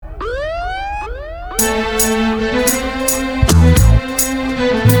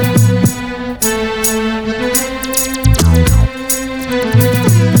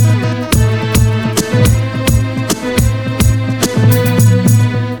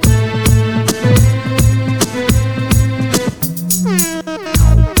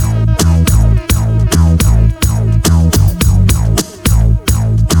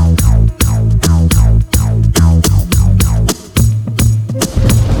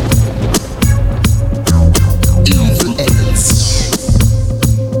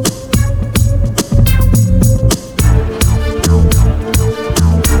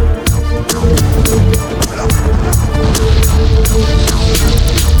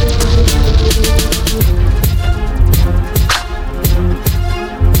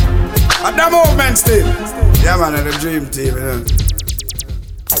Movement still. Yeah man, the dream team, you know.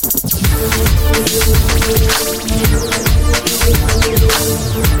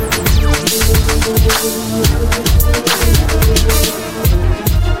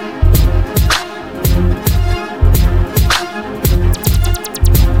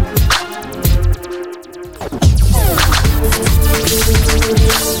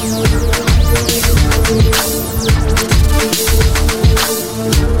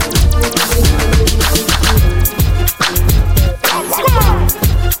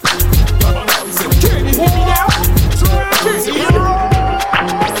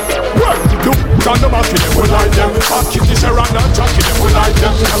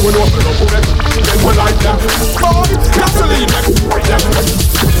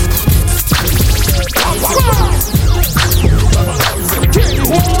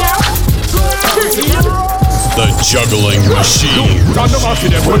 Juggling machine. Run them off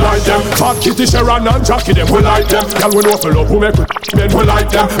them, we like them. Fat kitty Sharon and Jackie them, we like them. Girl we know for love, who make men we like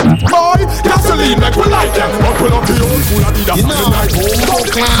them. Boy, gasoline make we like them. But we love the old fool and the night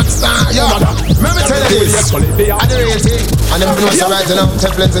home. Clock star, yo. Let me tell you this. I the real thing. And them for know so right now,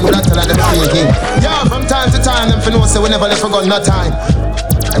 Teflons and that tell them the real thing. Yo, from time to time, them for know so we never left forgot no time.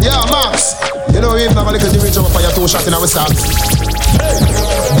 Yo, Max, you know we never little the reach over for your 2 shots in our start.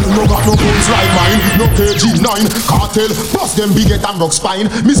 You no got no guns like mine, no KG9 cartel, bust them big head and rock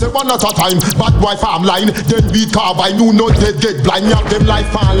spine. Me say one at a time, bad boy farm line. Then beat carbine, you know dead get blind. Me have them like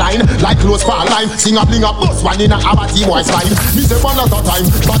fan line, like close fan line. Sing a bling a bust one in a abati boy spine. Me say one at a time,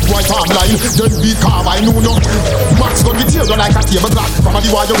 bad boy farm line. Then beat carbine, you know Max gun get tear down like a table clock. From a the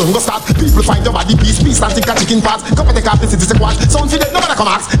war you run go start. People find your body piece and think a chicken parts. Come and take off the city say what? Sound for dead, nobody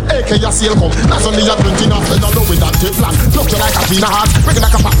come ask. AK your seal come, that's only a 20 enough. And I know with that tape flat, look you like a pin a heart. Break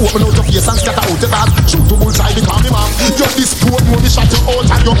like a pack, open out your face and scatter out your ass. Shoot to bullseye, become him man. Just this poor movie shot your out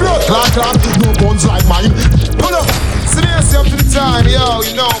and your blood clot. No guns like mine. Hold up, see this up to the time, yo.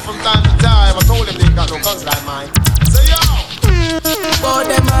 You know from time to time I told them they got no guns like mine. So yo. But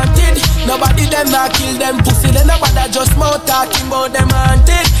them haunted, nobody them not kill them pussy. Then nobody just mouth talking about them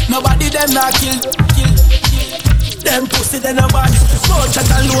haunted. Nobody them not kill them pussy, then a bad. Go chat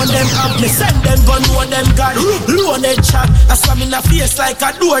alone, them have me. Send them gun, know them gun. Loan head shot, I slam in the face like a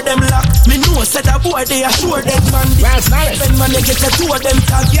door, them lock. Me know, said a boy, they assure them man. Then man, they get a two of them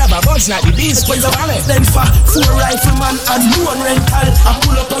tag. Yeah, but what's like the beast when you're valid? Then for 4 rifleman and 1 rental. I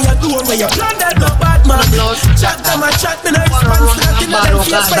pull up on your door where you plan that no bad man. Chat them a chat, me no response. Nothing in them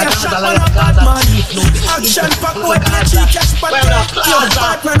face where you shot on a bad man. Action pack, boy, play cheek, cash pack. Yo,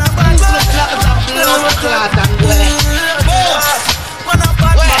 bad man, a bad man.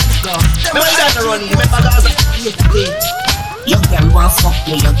 Your girl want fuck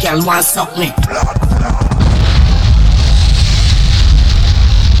me, your girl want suck me.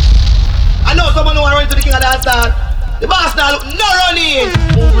 I know someone who want to run to the king of that star. The boss now look no running.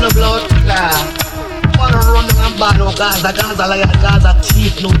 Moving the blood, wanna run them and bad no Gaza, Gaza like Gaza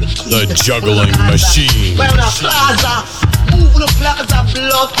thief, no the juggling machine. Well now Gaza, moving the Gaza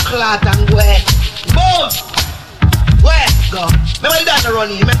blood clot and where. Boom! Where? Go. Remember that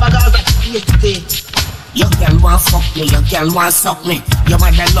running, remember Gaza thief. Your girl want fuck me, your girl want suck me. Your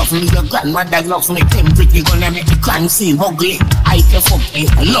mother love me, your grandmother loves me. Them pretty gonna make the crime scene ugly. I can fuck me,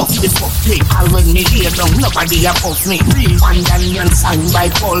 I love the fuck me. I'll when me lay down, nobody above me. Real man and signed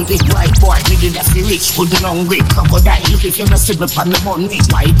by Paul the white boy. Me did have the rich, good and hungry. Crocodile, if you not see me on the money.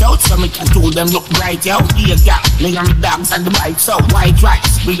 White out, so me can do them look bright out. Here gap, me and the dogs and the bikes out. White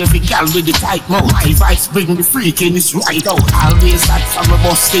rice, bring every gal with the tight mouth. My vice, bring the freak in this right out. Always hot from a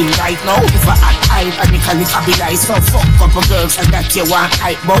bus thing right now. If I act high, and can it be like so fuck couple girls and that you want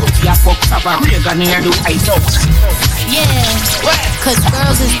hype bout. Ya fuck up a Reagan in the White House. Yeah, cause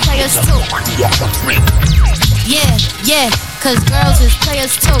girls is players too. Yeah, cause girls is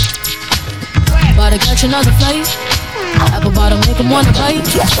players too. About to catch another play. Apple bottom make them wanna bite.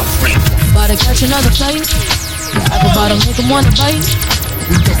 About to catch another play. Apple bottom make them wanna bite.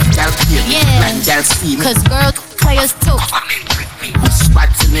 Yeah, cause girls players too.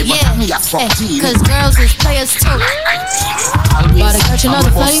 Yeah, cause girls is players too. About to catch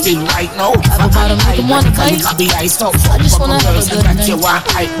another play. I'm about to make them wanna play. I just wanna have a good night.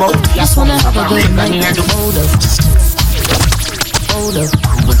 Just wanna have a good night.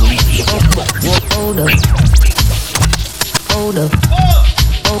 Hold up.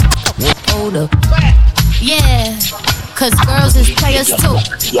 Hold up. Yeah, cause girls is players too.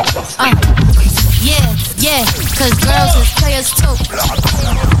 Yeah, cause girls is players too.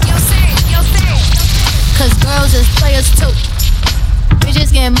 Cause girls is players too. We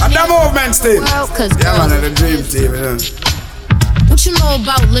just getting money. I'm the movement still. Cause yeah, man, the dream team, you know. What you know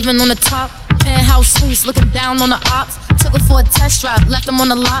about living on the top? Penthouse suites, looking down on the ops. Took her for a test drive, left them on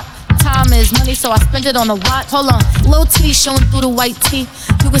the lot. Time is money, so I spent it on a watch. Hold on, little T showing through the white tee.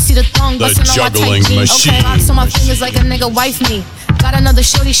 You can see the thong busting on my tight jeans. Okay, locks on my fingers like a nigga wife me. Got another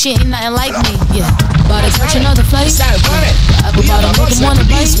shorty, she ain't nothing like me. Yeah, about to catch another flight. Apple bottom, make him wanna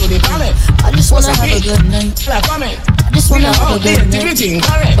bite. I just wanna have a good night. I just wanna have a good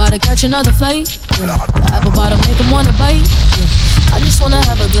night. About to catch another flight. Apple bottom, make him wanna bite. I just wanna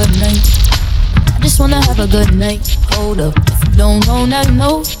have a good night. I just wanna have a good night. Hold up, if you don't know, now you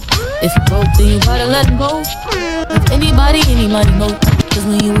know. If you broke, then you gotta let him go. If anybody know. Cause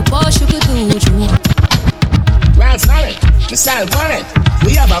when you a boss, you could do what you want. Rats on it, the style on it.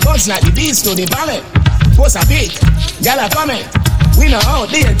 We have a bunch like the beast to the ballet. Post a pic, y'all are coming. We know how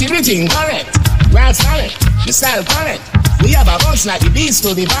they activity correct. Rats on it, the style on it. We have a bunch like the beast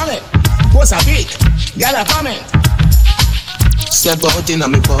to the ballet. Post a pic, y'all are coming. Step out in a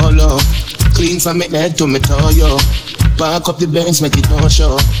me polo. Clean from me head to me toe, yo. Park up the Benz, make it no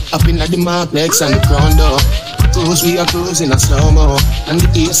show. Up in the Marplex and the Crown door. Cruise, we are cruising a slow-mo. And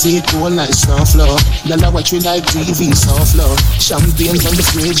the AC cool like snow flow. Y'all watch we like TV, so flow. Champagne from the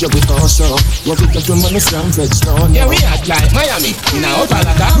fridge, yeah, we also. What we get from money from Redstone, yeah, we act like Miami. In a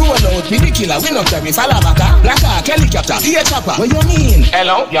Opalaka, roll out, be the killer. We no carry Falabaka. Black Hawk, helicopter, here chopper. What you mean?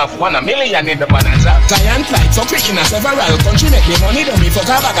 Hello, you have 1 million in the bonanza. Client flight for quick in a several country. Make the money done me for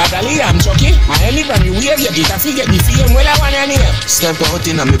Kavaga, Dali, I'm Chucky. My anytime you wear, you get a figure, the fame, well, I want your name. Step out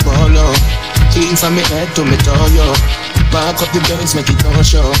in a me polo. Clean from me head to me toe, yo. Back up the Benz, make it no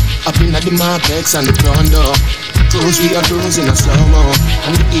show. Up in the Marplex and the Crown door. Cruise, we are cruising a slow-mo.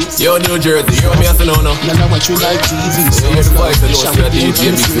 And the beats. Yo, New Jersey, you me as a no-no. Y'all watch you like TV, so hear the voice and know see a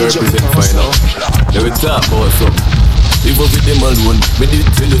DJ mix you represent fine now. Let me talk about something. Live up with them alone. Me did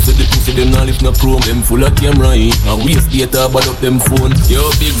tell you so the pussy them not live no chrome. Them full of camera in and waste data bad up them phone. Yo,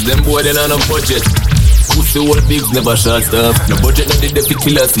 bigs, them boy they on a budget. Pussy all bigs never short stop. No budget not the deputy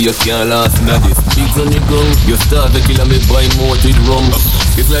killer, so you can't last in this. Bigs on the gun, you start the killer, me buy more with rum.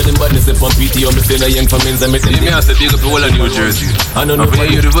 It's like them badness up on PTO, me say the young families and me tell them. Me have to big up the whole of New Jersey. I don't know if you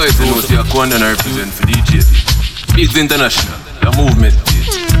hear the voice, you know, see a corner and represent for DJ. Bigs International, the movement.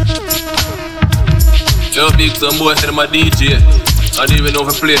 Yo, big some boy said I'm a DJ. I don't even know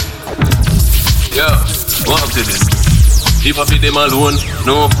if I play. Yo, what up to this? If I feed them alone,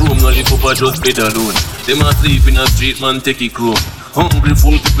 no room, no live up, I just bed alone. Them a sleep in a street, man, take it crew. Hungry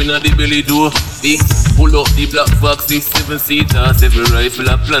full people in the belly door. Big, pull up the black fox, 6-7-seaters. Every rifle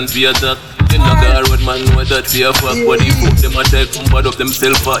a plan for attack. Them a gar road man know that they a fuck. But the fuck them a type come bad up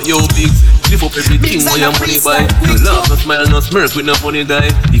themself. Yo, big, live up everything where your money buy. No laugh, no smile, no smirk with no funny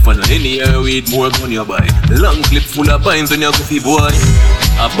guy. If I know any air with more gun you buy. The long clip full of binds on your goofy boy.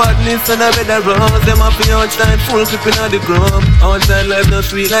 A badness and a better rose. Them a be outside full clipping on the ground. Outside life no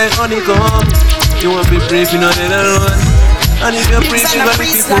sweet like honeycomb. You want to be brave, you know they don't run. And if you're free, you got to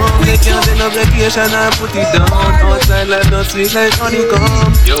keep from. They can't send up vacation and put it down. Outside life no sweet like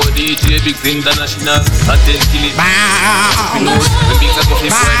honeycomb. Yo, DJ Big International, I tell kill it. You know, when Big a coffee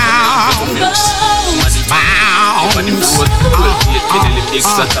boy, come here. If I did road, 12-8, when the Big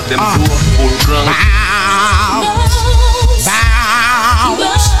start up them door, full ground.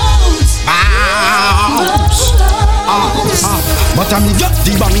 But I me got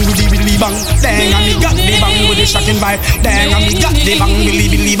the bang with the billy bang. Dang, I me got the bang with the shocking vibe. Dang, I me got the bang with the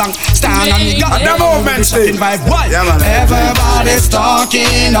billy bang. Stand, I me got the bang with the shocking vibe. Why? Everybody's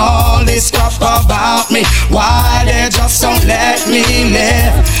talking all this stuff about me. Why they just don't let me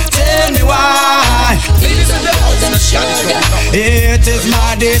live? Tell me why. It is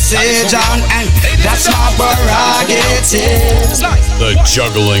my decision and that's my prerogative. The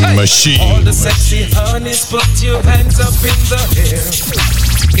juggling machine. All the sexy honeys, put your hands up in the air.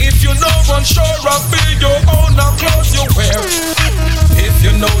 If you know one sure I'll be your own, now clothes you wear. If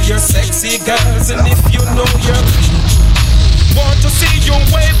you know you're sexy girls and if you know you're clean, want to see you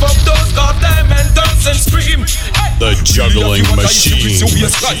wave up those goddamn and dance and scream. The juggling machine.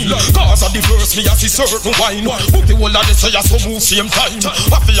 Cause of the verse me as a certain wine. Who the whole of this say so move same time.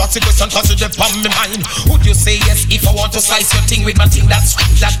 I feel ask the question cause it's upon me mind. Would you say yes if I want to slice your thing with my thing that's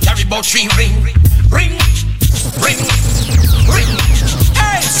sweet that carry about 3 ring? Ring, ring, ring.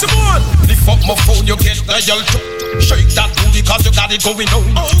 Hey, Simone, lift up my phone, you get dial to. Shake that booty cause you got it going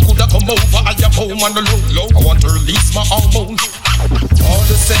on. Coulda come over at your home on the low. I want to release my hormones. All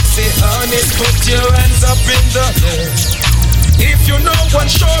the sexy honeys, put your hands up in the air. If you know one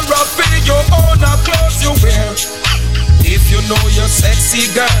sure I'll be your own, now clothes you wear. If you know you're sexy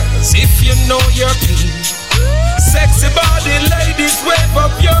girls, if you know you're clean. Sexy body ladies, wave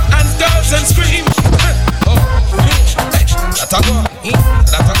up your hands, girls, and scream. That a go,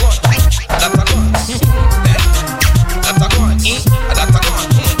 that a go, that a go.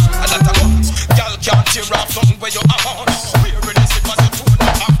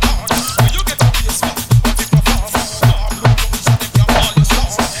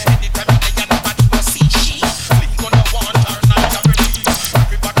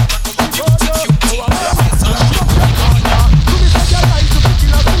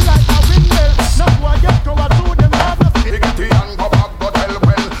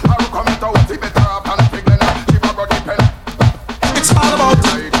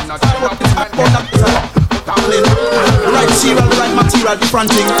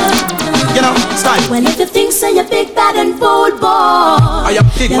 different thing. You know, style. Well, if you think so, you're big, bad and bold, boy. I am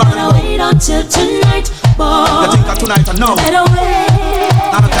big, bad and bold. Wait until tonight, boy. You think of tonight and now? Better wait.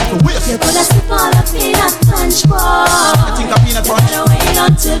 Not a time to waste. You're gonna sip all the peanut punch, boy. You think of peanut punch? Better wait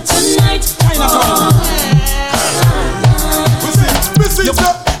until tonight,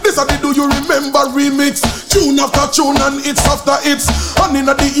 This a the Do You Remember remix. Tune after tune and hits after hits. And in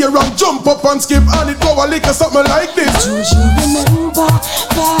the ear and jump up and skip. And it go a lick or something like this. Do you remember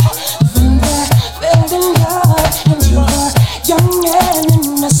that when we're building love and you were young and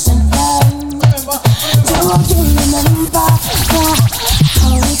innocent then? Do you remember that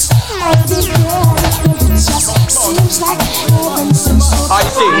how it's all began? It just seems like heaven since I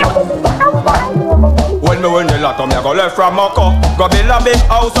see. When me win the lotto, me go left from Moko. Go build a big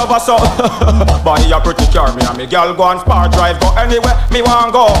house over so. Buy a pretty car, me and me girl go and spar drive. Go anywhere me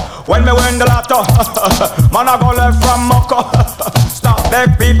want go. When me win the lotto, man I go left from Moko. Stop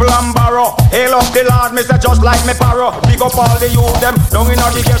beg people and borrow. Hail up the Lord, me say just like me paro. Big up all the youth them down in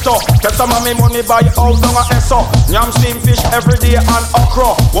the ghetto. Take some of me money buy house down a Esso. Yam steam fish every day and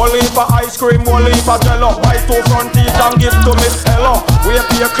okra. One leaf of ice cream, one leaf of jello. Buy 2 front teeth and give to Miss Hello. We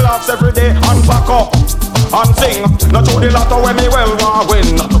pay claps every day and back up. And sing, not to the lotto when me well want win.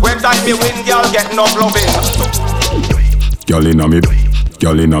 When time me win, girl get no loving. Girl inna me,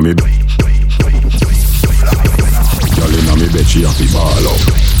 girl inna me, girl inna me bet she a fi ball out.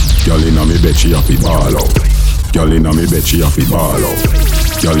 Girl inna me bet she a fi ball out. Girl inna me bet she a fi ball out.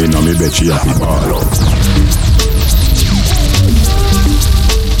 Girl inna me bet she a fi ball out.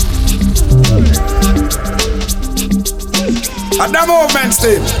 At the movement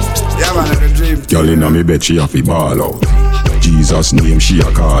still. Yeah man, the dream. Girl inna me bet she a fi ball out. Jesus name she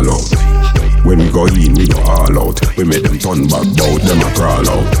a call out. When we go in, we go all out. We make them turn back, bout them a crawl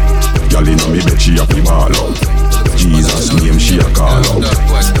out. Girl inna me bet she a fi ball out. Jesus name she a call out.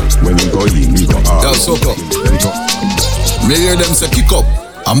 When we go in, we go all out. Me hear them say kick up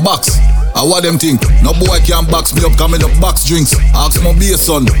and box. I what them think? No boy can box me up, coming up box drinks. Ask my beer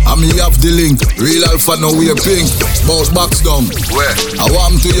son, and me have the link. Real alpha no wear pink. Bout box down. Where? I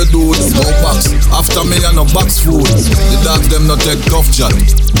want to you dude, bout box. After me and no box food. The dogs them no take tough chat.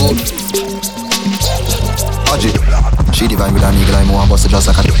 Bout Aji, she divine with an eagle eye, more and bust it just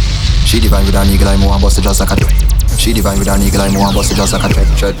like a. She divine with an eagle eye, more and bust it just like a. She divine with an eagle eye, more and bust it just like a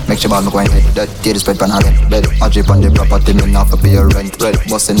tread. Make sure ball me going head dead. Tear the spread pan a bed. Aji on the property, me not for pay rent. Red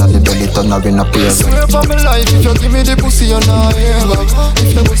bustin' at the belly, turn her in a pair. Swear for me life, if you give me the pussy, you not hear back.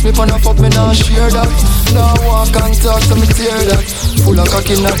 If you bust me for a fuck, me not share that. Now walk and talk, so me tear that. Full of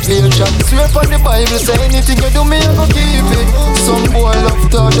cocky, not clear chat. Swear for the Bible, say anything you do, me I go keep it. Some boy love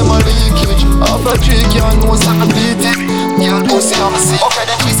talk, them a leakage. After 3 can't know, so I beat it. Girl pussy, I'm a sick. Okay,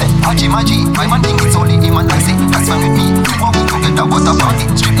 then we say, Aji, my man think it's only him and I say, that's fine with me. You want me together, what a party.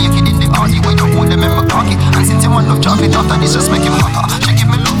 Strip naked in the party, where you hold them in my pocket. And since you want love chocolate, after this just make him ha-ha. She give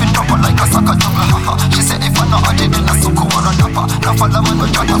me love in trouble like a soccer double ha-ha. She said if I know Aji, then I suck over a napper. Now follow man, no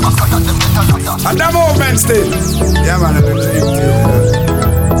chatter, back at them get a latter. At the movement still. Yeah man, the dream team.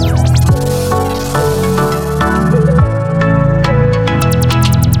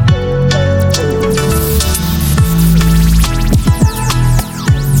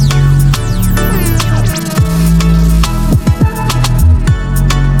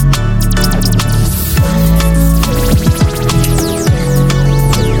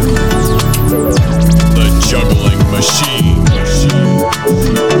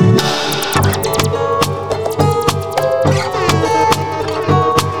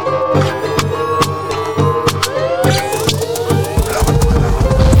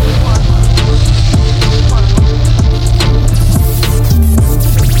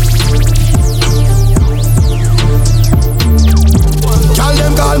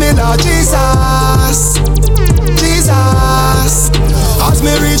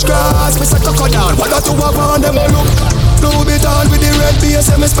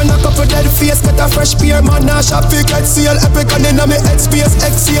 Fresh beer, man, now shop pick head seal. Epic and in me head space,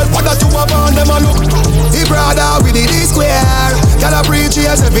 exhale. What that you have on them a look. The brother with the D-square. Can I preach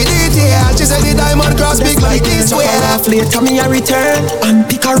yes every detail. She said the diamond cross big like this square. Later me a return and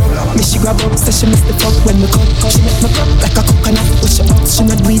pick her up. Me she grab up, say she miss the fuck when me cut. She make me cup like a coconut. Push her up, she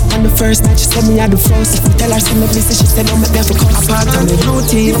not do it on the first night. She said me a do first. If we tell her she me busy, she said no make them cut apart on the blue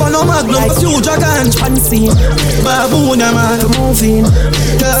team. If I no magnum, like you dragon, fancy. Baboon, man, moving.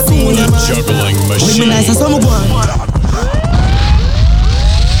 Juggling machine. We be nice as some one.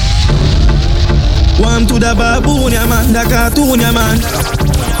 One to the baboon, yeah man, the cartoon, yeah man.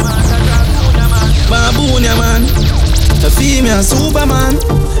 Baboon, yeah man. The female Superman.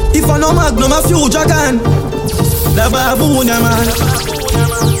 If I no magnum, a few dragon. The baboon, yeah man.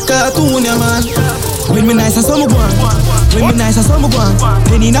 nice as some one. When me nice as some one.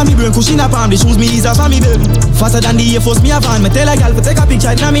 Penny na me brain, cushion up on the shoes me is a family baby. Faster than the Air Force me a van. Me tell a gal to take a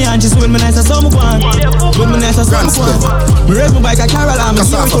picture na me hand. She say when me nice as some one. When me nice as some one. Me raise my bike a Carol and me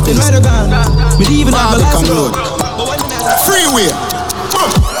see it up in right gun. Me even have a last road. Freeway.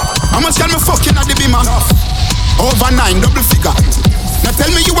 How much can me fucking at the beamer? Over 9 double figure. Now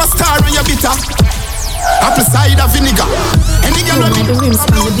tell me you a star and you bitter. Apple cider vinegar. Any girl when me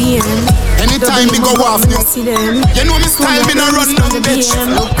anytime we go off you. You know me style, me no run no bitch.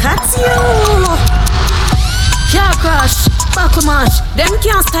 Look at you. Car crash, buckle mash. Them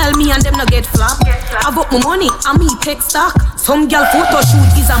can't style me and them no get flop. I got my money and me take stock. Some girl photo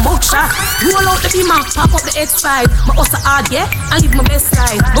shoot is a mug shot. Roll out the beamer, pop up the X5. My hustle hard, yeah, and live my best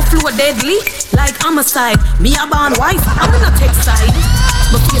life. But flow deadly, like homicide. Me a born wife, I'm gonna take side.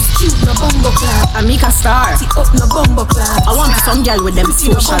 My face cute, no bumbo clap. I make a star, see up no bumbo clap. I want some girl with them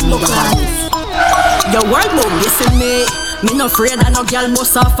social media. Your world boom, listen me. Me no afraid of no girl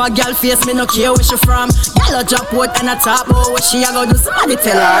must off a girl face. Me no care where she from. Girl a drop out and a top out. What she a go do? Somebody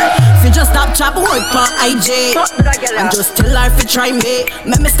tell her. If you just stop chop work for IJ. And just tell her if you try me.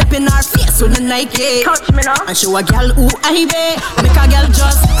 Make me step in her face with the Nike. Touch me now. And show a girl who I be. Make a girl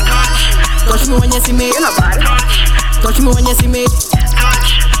just touch me when you see me. Touch me when you see me.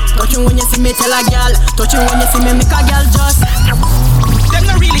 Touch me when you see me. Tell a girl. Touch me when you see me. Make a girl just. Them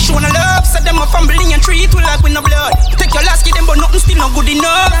not really showing a love, so them a fumbling and treat we like with no blood. Take your last kid them, but nothing still not good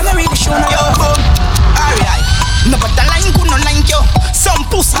enough. Them not really showing a love. Alright, no but the line good no like you. Some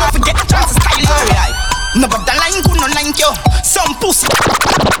pussy not forget a chance to style. Alright, no but the line good no like you. Some pussy.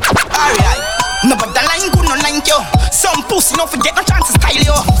 Alright, no but the line good no like you. Some pussy not forget no chance to style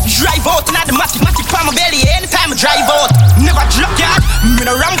you. Drive out in the matic on my belly anytime I drive out. Never drop yard, me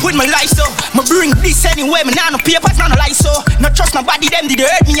no ramp with my life so. Me bring this anyway, me nah no papers, nah no lies so. No trust nobody, them did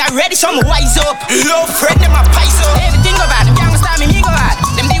hurt me already, so I'm wise up. Love friend, them a pies up. Everything go bad, them can't stop me, me go bad.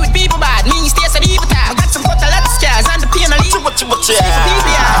 Them deal with people bad, me stay so evil time. I got some cut a lot of scars and the pain I leave. Boom,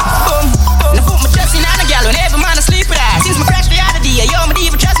 now put my trust in other gal when every man I sleep with her. Since my crash the other day, yo, me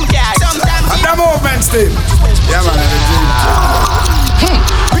even trust me car. Sometimes at the movement still. Yeah man,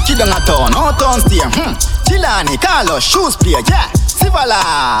 Ricky down a town, no town steer. Chilani, Carlos, shoes player, yeah.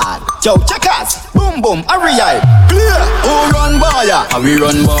 Sivalad, yo, checkers, boom boom, Ariel, clear. Who run boya? How we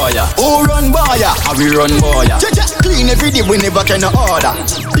run boya? Who run boya? How we run boya? Clean every day, we never can order.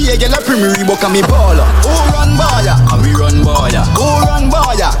 Be a girl a premier Reebok and me baller. Who run boya? How we run boya? Who run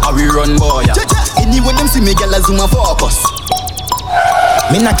boya? How we run boya? Anyway them see me girl a zoom and focus.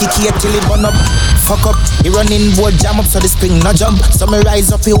 Me na kick it till it burn up. Fuck up, he running board jam up so the spring no jump. So me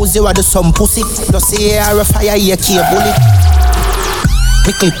rise up, he use you do some pussy. Just say a fire, you keep bullet.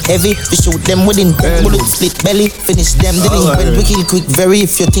 We clip heavy, we shoot them within bullet split belly. Finish them dealing when we kill quick very.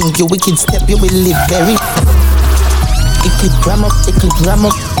 If you think you wicked step, you will live very. It clip ram up, it clip ram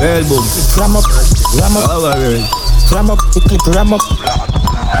up. Elbow, ram up, ram up, ram up, it clip ram up.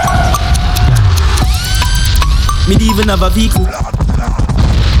 Me even have a vehicle.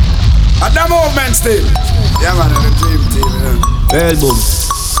 At the movement still. Yeah man, the dream team. Elbow.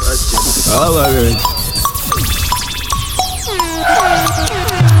 Alright.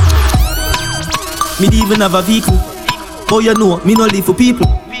 Me even have a vehicle. Oh you know, me no live for people.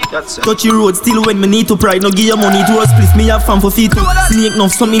 Touchy road still when me need to pride. No give your money to a split, me have fun for feet too. Snake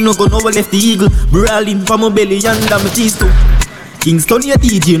enough so me no go nowhere left the eagle. Brawling for my belly and damn it teeth too. Kingston, your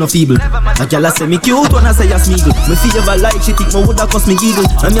DJ no feeble. A gal a say me cute when I say a smeagol. Me favor like she think me woulda cost me giggle.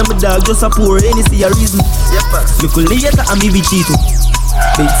 And me and my dog just a poor, any see a reason. Me could later and me be cheating.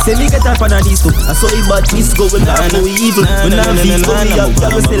 They say me get up on a these two. I saw it but this go with that no evil. When I'm beat go me up,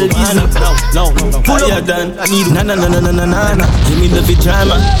 gal sell diesel. No, pull up done. Na. Give me the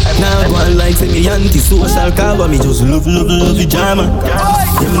drama. Now go on like say me anti-social cover. Me just love the drama.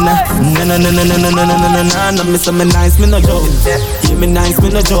 Na. Me say me nice, me no joke. Yeah, me nice, me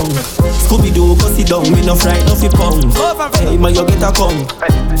no jump. Scooby-Doo, go sit down, me no fright, no fi pound. Hey, ma you get a come.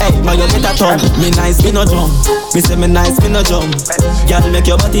 Hey, ma you get a tongue. Me nice, me no jump. Me say me nice, me no jump. Girl, make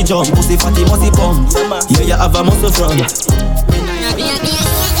your body jump. Pussy fatty, musty pump. Yeah, you have a muscle front.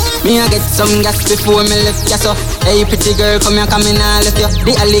 Me a get some gas before me left ya so. Hey pretty girl, come here, come in and left you.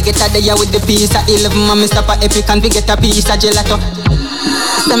 The alligator there with the piece of 11. Mommy stop at Epic and we get a piece of gelato.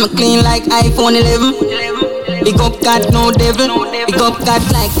 Say me clean like iPhone 11. Big up God, no devil. Big up God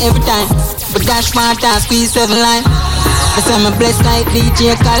like every time. But dash water, squeeze 7 line. I say me blessed like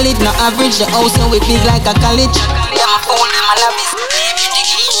DJ Khaled. No average, the house now we big like a college. Yeah, my phone, my love is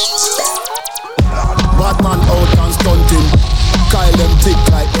Batman out and stunting. Kyle them thick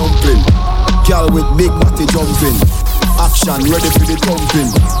like dumpling. Girl with big body jumping. Action ready for the thumping.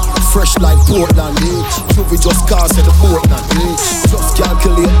 fresh like Portland. Juvie just cast at the Portland. Just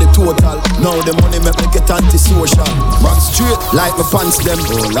calculate the total. Now the money make me get antisocial. Run straight like my pants them.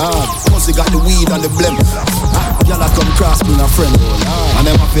 Oh Lord, cause they got the weed and the blem. Y'all come cross me a friend. Oh Lord, and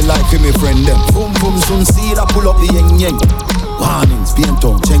them I feel like me friend them. Boom boom soon see that pull up the yeng yeng. Warnings, paint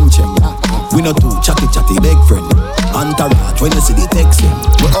on cheng cheng. We not too chatty big friend. Entourage when you see the text them.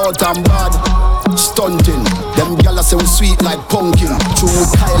 We out and bad, stunting. Them gyal say we sweet like pumpkin. True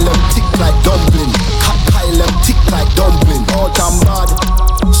Kyle them thick like dumpling. Kyle them thick like dumpling. Out and bad,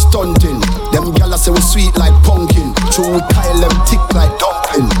 stunting. Them gyal say we sweet like pumpkin. True Kyle them thick like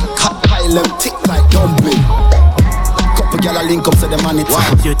dumpling. Kyle them thick like dumpling. Couple gyal link up say them on it.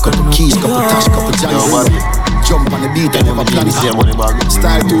 Couple keys, couple tash, couple jams. Jump on the beat and never plan it.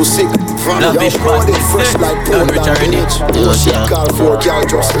 Style too sick. Lavish bad, fresh like Portland village.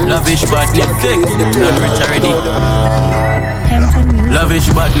 Lavish bad, done rich already.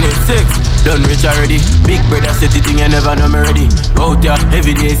 Lavish bad, sick, done rich already. Big brother said the thing you never know me ready. Out there,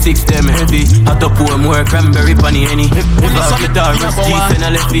 every day 6 them heavy. Hot up home, more cranberry panny any. If I guitar, rest G's and a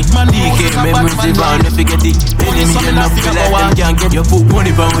lefty. DK memories live on, if you get it. Enemy enough, feel like them can't get your food.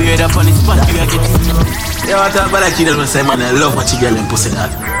 Money from weird up on his spot, you get it. Yeah, I talk about that kid that say, man, I love what you get them pussy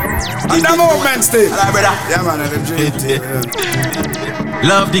that. And the movement, Steve. Alright, brother. Yeah, man, them drink.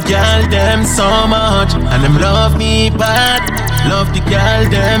 Love the girl them so much, and them love me bad. Love the girl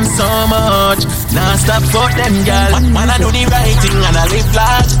them so much. Now stop for them girl. Man, I do the right thing and I live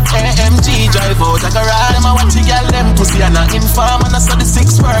large. AMG drive out like a ride. I watch the girl them pussy and I inform. And I saw the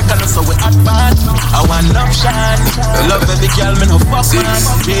 6 work and I saw we hot bad. I want love shot. I love every girl me no fuck man.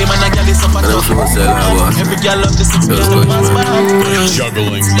 Hey man, I get this up a tough man. Every girl love the 6 girl them pass bad.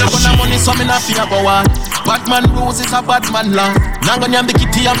 Juggling When I'm money so me not fear about what. Batman rules is a Batman law. Now gonna the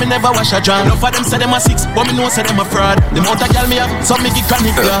kitty and me never wash a jar. Enough of them say them a 6, but me know say them a fraud. The amount of girl me have, some me get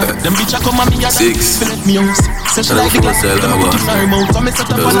chronic yeah. Them bitch a come and me a 6. Let me use. Say she like the glass, them put it in her mouth. So me set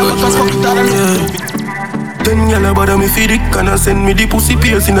up on her because fuck it all and Then y'all bother me for dick and I send me the pussy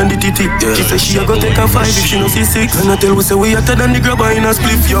piercing and the titty. Yeah. She say she a go take a 5 if she no see 6. And I tell we say we hotter than the grabber in a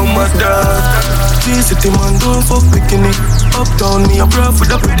spliff, your mother. G-City man don't fuck bikini. Uptown me a bra for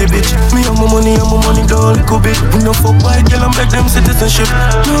the pretty bitch. Me and my money down little bit. We no fuck white girl and beg them citizenship.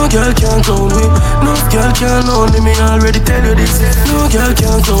 No girl can't clown me. No girl can't only me already tell you this. No girl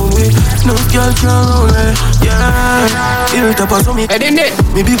can't clown me. No girl can't only. Yeah. Here top of me. Head in it.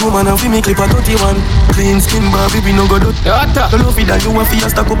 Me big woman and fi me clip a 31. Clean skin Barbie we no go do. The love it that you a fi a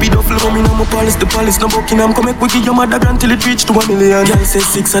stack up it up. Flow me now my palace. The palace no Buckingham. Come make we give your mother grand till it reach to 1 million. Girl say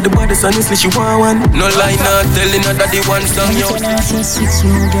 6 at the baddest honestly she want one. No lie not telling her that the one song yo.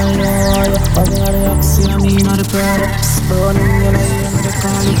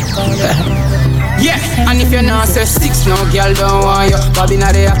 Yeah, and if you're not say 6, no girl don't want you. Bobby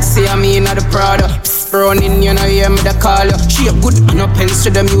not the Oxy, I mean not the Prada. Browning, you know hear me the call you. Shape good, no pens to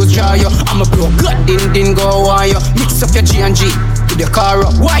them use draw you. I'm a pro, god din go on you. Mix up your G and G with the car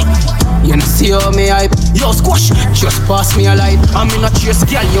up. Why? You know see how me hype. Yo squash, just pass me a light. I'm in a chase,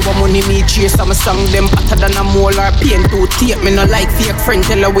 girl, you want money me chase. I'm a song them hotter than a mole or pain to tape. Me no like fake friend,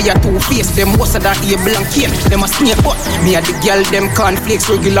 tell her we are two-faced. Them most of that able and cane. Them a snake but me a the girl, them cornflakes.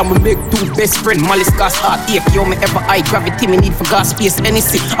 Regular me make 2 best friend. Malice cause heartache. Yo me ever high gravity, me need for gas space. Any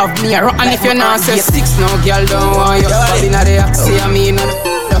sick of me a rock. And if you're not say 6, no girl don't want you. Bobby not the Oxy, I mean not the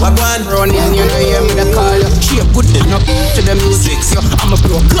running, you know hear me the call you. Shape good, no to the music. Yo, I'm a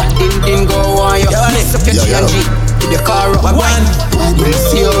pro, god din go on you. Mix up your G and G with the car up. You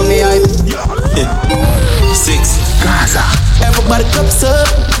see how me hype. 6 Gaza. Everybody cups up.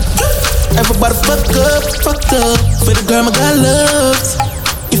 Everybody fucked up. For the girl my God loves.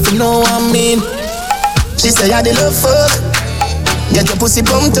 If you know what I mean. She say I the love fuck. Get your pussy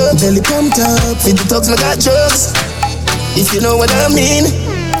pumped up, belly pumped up. Feed the dogs, my got drugs. If you know what I mean.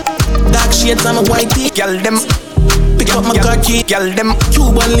 Dark shades on my white tee. Girl them pick up my car key. Girl them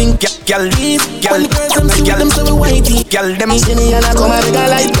Cuban link. Girl leave. Girl girls them see them so white tee. Girl them see me and I come and make a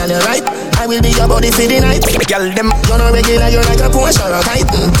light. Girl you're right. I will be your body for the night. Girl them you're not regular, you're like a Porsche or a kite.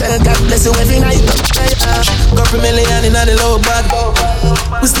 Tell God bless you every night. Couple million in the low bag.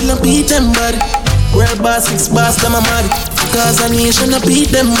 We still don't beat them bad. Real boss, 6 boss, them a mad. Cause a nation a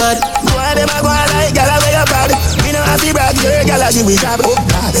beat them bad. Go on them a go on like gala way up bad. We know how to brag, your gala give me job.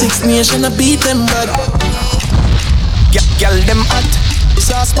 6 nation a beat them bad. Girl them hot,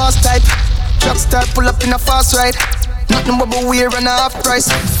 sauce boss type. Truck start pull up in a fast ride. Nothing but wear and a half price.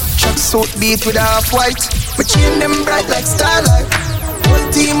 Truck suit beat with a half white. My chain them bright like starlight.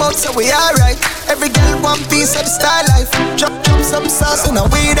 Whole team out so we alright. Every girl one piece of the style life. Drop some sauce and a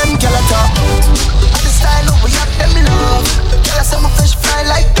weed and girl a talk. The style of we have them love. Girl I say my fresh fly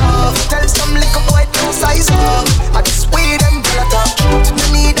like dog.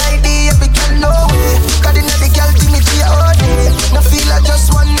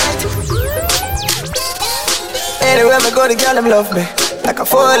 go, the girl them love me. Like a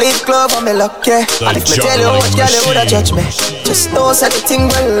 4-leaf glove on me luck, yeah. And if me tell you what girl you woulda judge me, just know say the thing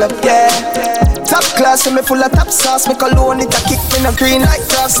well up, yeah. Top class, and me full of top sauce. Me cologne it a kick me no green like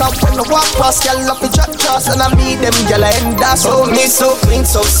grass. And when I walk past, girl up the drop cross. And I meet them girl I end up. So me so clean,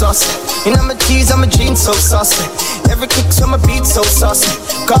 so saucy. In my tees, I'm a jeans so saucy. Every kick, so my beat so saucy.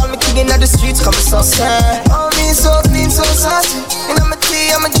 Call me king in the streets, come saucy. Oh me so clean, so saucy. In my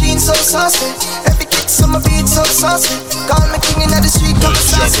tee, I'm a jeans so saucy. Every kick, so my beat so saucy. Call me king in the streets, come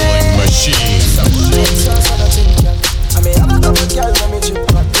saucy. Machine. I mean, I'm a couple girl, let me chip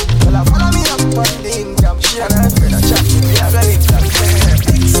back. Well, I follow me up on the Instagram. She and her friend are chatting me, I got it back.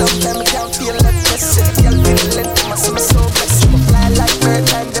 Sometimes I can't feel like this. If the girl feel it, they must see me so blessed. I fly like bird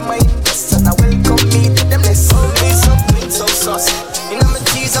time, they my invest. And I welcome me to them, they saw me so clean, so saucy. In my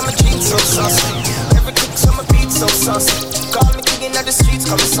tees, I'm a jeans so saucy. Every kick, so my beat so saucy. Call me king in the streets,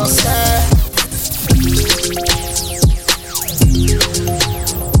 call me saucy.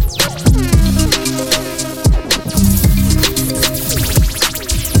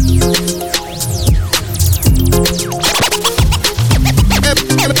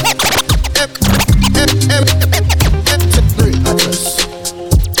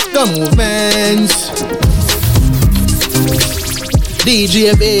 The movements,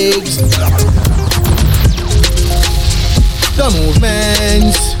 DJ Biggs. The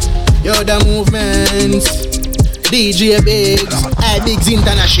movements, yo, the movements, DJ Biggs, I Biggs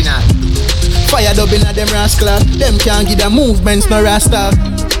International. Fire dubbing at them rascal, them can't give the movements no rasta.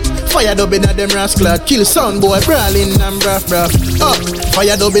 Fire dubbing at them rascal, kill sound boy brawling and bruff.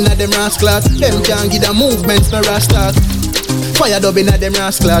 Fire dubbing at them rascal, them can't give the movements no rasta. Fire dubbing at them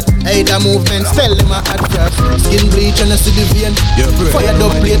rascal, hey the movements, tell them I act crash. Skin bleach and I see the vein. Fire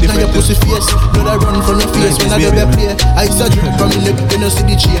dub plate on your pussy face. Blood I run from your face when I dub your play. I saw drip from your neck, you know see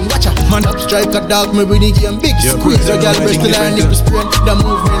the chain. Watch out, man up strike a dog, me with the game. Big squeeze, a girl breast till her nipple sprain. The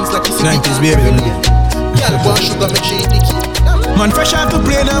movements like you see the game. Girl want sugar, me cheat the key. Man fresh out to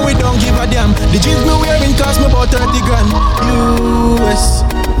play and we don't give a damn. The jeans me wearing cost me about 30 grand. US.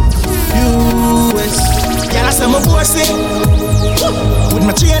 Girl I say my bossy. With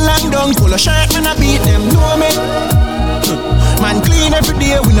my chain long down, pull a shirt and I beat them, know me. Man clean every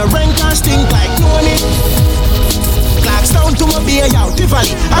day, we no rank and stink like Noni. Clocks down to my beer, out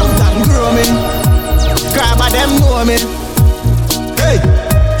Tivoli, out and grooming. Grab a them, know me. Hey,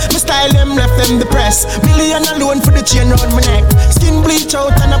 my style them left them depressed. $1 million alone for the chain round my neck. Skin bleach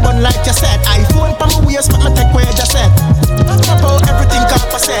out and a bun like you said. iPhone pa my waist, but my tech where you said. Pop out everything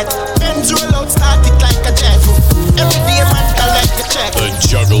copper set. Ends roll out, start it like a jet. Every day man collect the check. The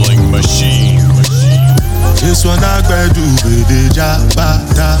juggling machine. This one I gotta do with the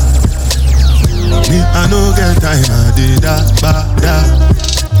jabata. Me I no get time I did that bada.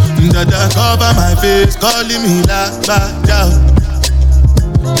 Dada cover my face, calling me la bada.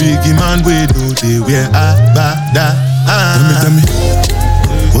 Biggie man we do they wear a bada. Tell me,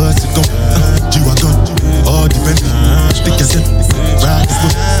 what's it gon' G-Wagon, all depend. Stick yourself, ride the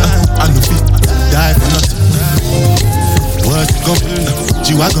foot. I no fit, die for nothing. What's it gon'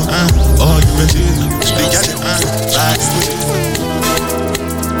 G-Wagon, all depend. Stick yourself, ride the foot.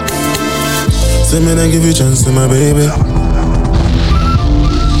 Say me and give you chance to my baby.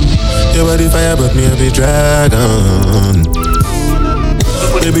 Your body fire but me a big dragon.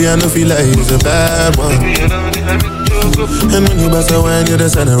 Baby I no feel like it's a bad one. And when you bust a wine, you're the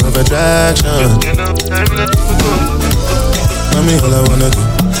center of attraction. Mommy, all I wanna do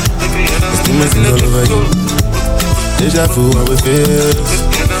is do my things all over you. Deja vu, how it feels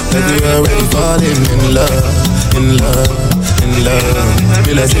like we already falling in love, in love, in love.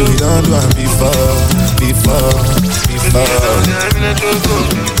 Feel like we don't do it before.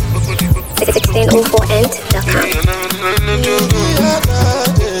 1604ent.com.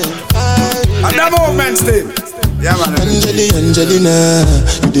 And the movement still. Yeah, man. Angelina,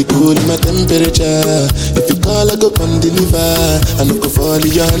 you dey cool my temperature. If you call, I go come deliver. I no go fall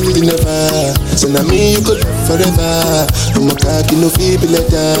in your hand never. So now me you could love forever. I'm a cocky no feeble like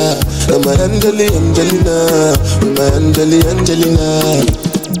that. I'm a Angelina, I'm a Angelina.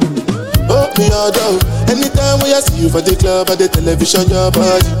 Oh me all down. Anytime when I see you for the club or the television, your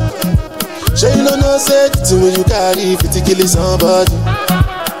body. Sure you know say it's when you carry 50 kill somebody.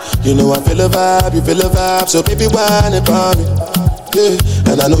 You know I feel a vibe, you feel a vibe, so baby whine about me. Yeah,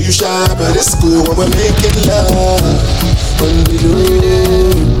 and I know you shy, but it's cool when we're making love. On the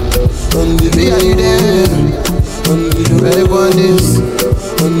low, on the low, on the low. Ready for this?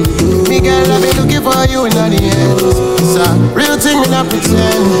 On the low. Me girl, I've been looking for you in the end. It's a real thing, and I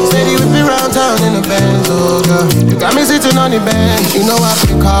pretend. Steady with me round town in the Benz, oh girl. You got me sitting on the bench, you know I've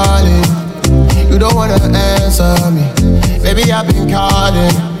been calling. You don't wanna answer me. baby, I've been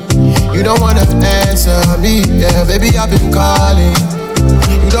calling. You don't wanna answer me, yeah, baby, I've been calling.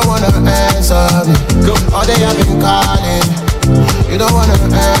 You don't wanna answer me. All day I've been calling. You don't wanna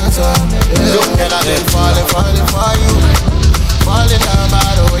answer. Yeah. Girl, I've been falling for you. Falling down by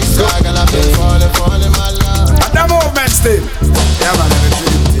the wayside. Girl, I've been falling my love. At the movement still. Yeah, man,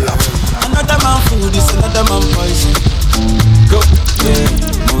 another man food is another man poison. Go, yeah.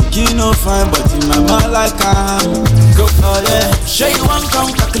 Monkey no fine, but in my mind like I'm. Go, oh yeah. Sure you want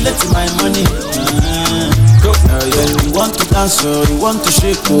come calculate my money. Go, oh yeah. You want to dance, or you want to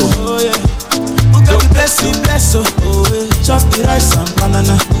shake, oh yeah. Go, bless you, oh yeah. Chop the rice and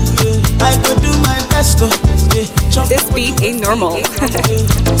banana. I could do my best, oh yeah. Chop this beat ain't normal.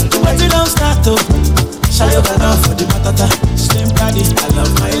 But you don't start, oh. Shout out love for the matata. Slim body, I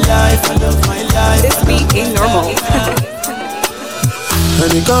love my life. This beat ain't normal. And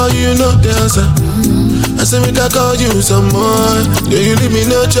they call you no dancer. I say we can call you some more. Yeah, you leave me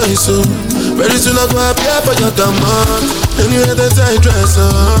no choice, so very soon I go appear for your demand. And you had that tight dress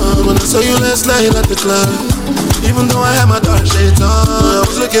on when I saw you last night at the club. Even though I had my dark shades on, I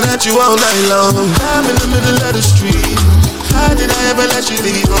was looking at you all night long. I'm in the middle of the street. How did I ever let you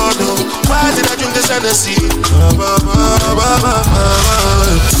leave? Oh no, why did I drink this Hennessy? And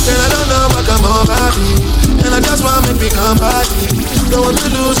I don't know what come over me, and I just want to make me come back. Don't want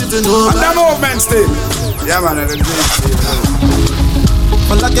to lose it to nobody. And the movement still. Yeah, man, the dream still.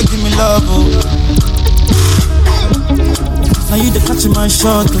 But like you give me love, oh. Now you the catch my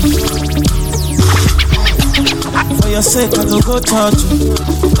shot, oh. For your sake, I go touch you.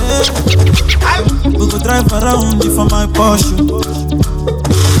 Hey. We go drive around you for my Porsche.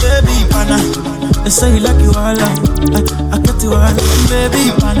 Baby, pana, they say you like you all. I get you all. Baby,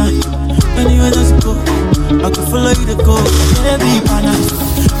 pana, anywhere that you go, I can follow you to go. Baby, pana,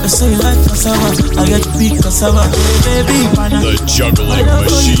 they say you like cassava, I get to be cassava. Baby, pana, the juggling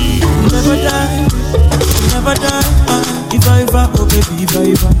machine. Never die, never die. If I ever, oh baby, if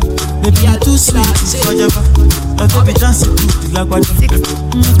I ever. Baby, you're too sweet, forever. I could be dancing to the like what you I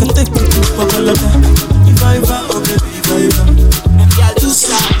can take you to Papalata. If I ever, oh baby, if I ever. Baby, you're too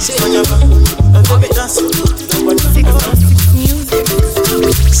sweet, forever. I could be dancing to the like what you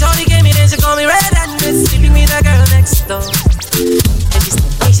Shorty gave me this, she call me red and this. Sleeping with a girl next door.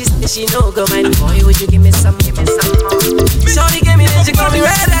 And she said she no go mind. Boy, would you give me some more? Shorty gave me this, she call me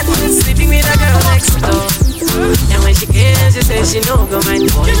red and this. Sleeping with a girl next door. And when she came, she said she no go mind.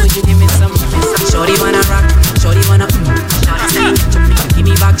 Boy, would you give me some? Shorty wanna rock, shorty wanna Shorty say give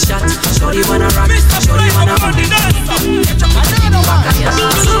me back shot. Shorty wanna rock, shorty wanna back again.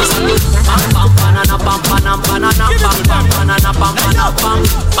 Bam bam banana bam banana banana bam bam banana bam banana bam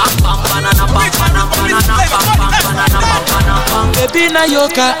bam bam banana bam banana banana bam bam banana bam banana bam. Baby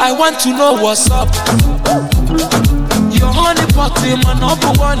Nayoka, I want to know what's up. Your honey pot in my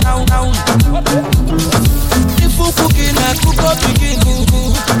number one now. If you cooking, I cook up begin.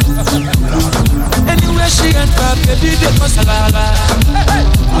 Anywhere she enter, baby, they must lala.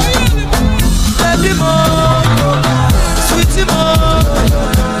 Baby more, sweetie more,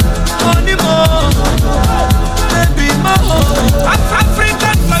 honey more, baby more.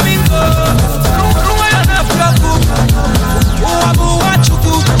 African flamingo, Rwanda flamingo, Abu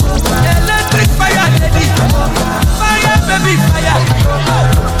Wachuku, electric fire lady, fire baby fire.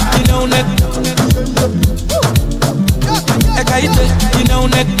 You know neck, Ekaite, you know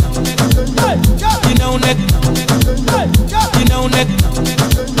neck. You know neck, you know neck,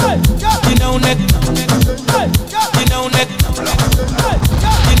 you know neck, you know neck,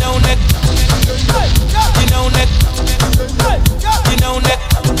 you know neck, you know neck, you know neck,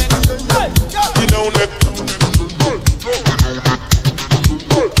 you know neck.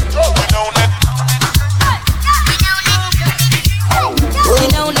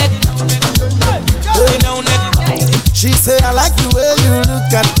 She say I like the way you look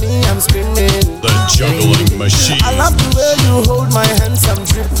at me, I'm screaming. The juggling machine. I love the way you hold my hands, I'm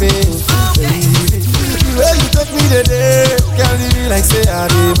dripping. Baby, the way you touch me today, can't be like say I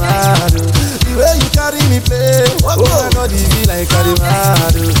did mad. The way you carry me play, oh I know the feel like I did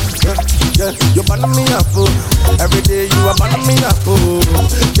mad. Yeah, you burn me up, oh. Every day you are burning me up, oh.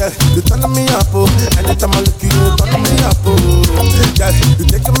 Yeah, you turn me up, oh. Anytime I look you, you turn me up, oh. Yeah, you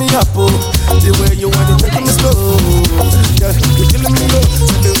take me up, oh. The way you want to take me slow. Yeah, you killing me, oh.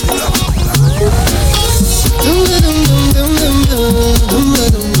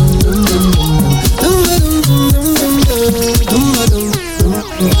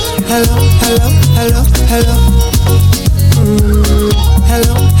 Hello, hello, hello, hello.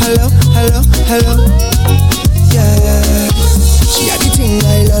 Hello, hello, hello, hello. Yeah, she had the thing I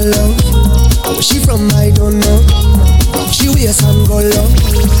love. And where she from, I don't know.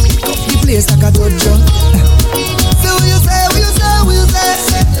 like a touch you. So what you say, what you say, what you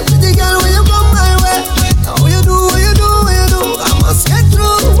say? Pretty girl, when you come my way, now what you do, what you do, what you do? I must get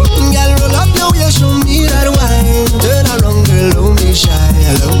through. Girl, roll up your way, show me that wine. Turn around, girl, don't be shy.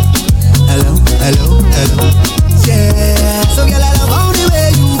 Hello, hello, hello, hello. Yeah. So girl, I love how the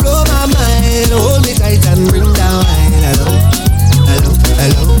way you blow my mind. Hold me tight and bring down wine. Hello, hello,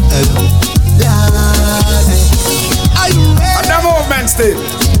 hello, hello. Are you ready? And the movement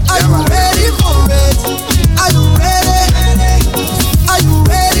still.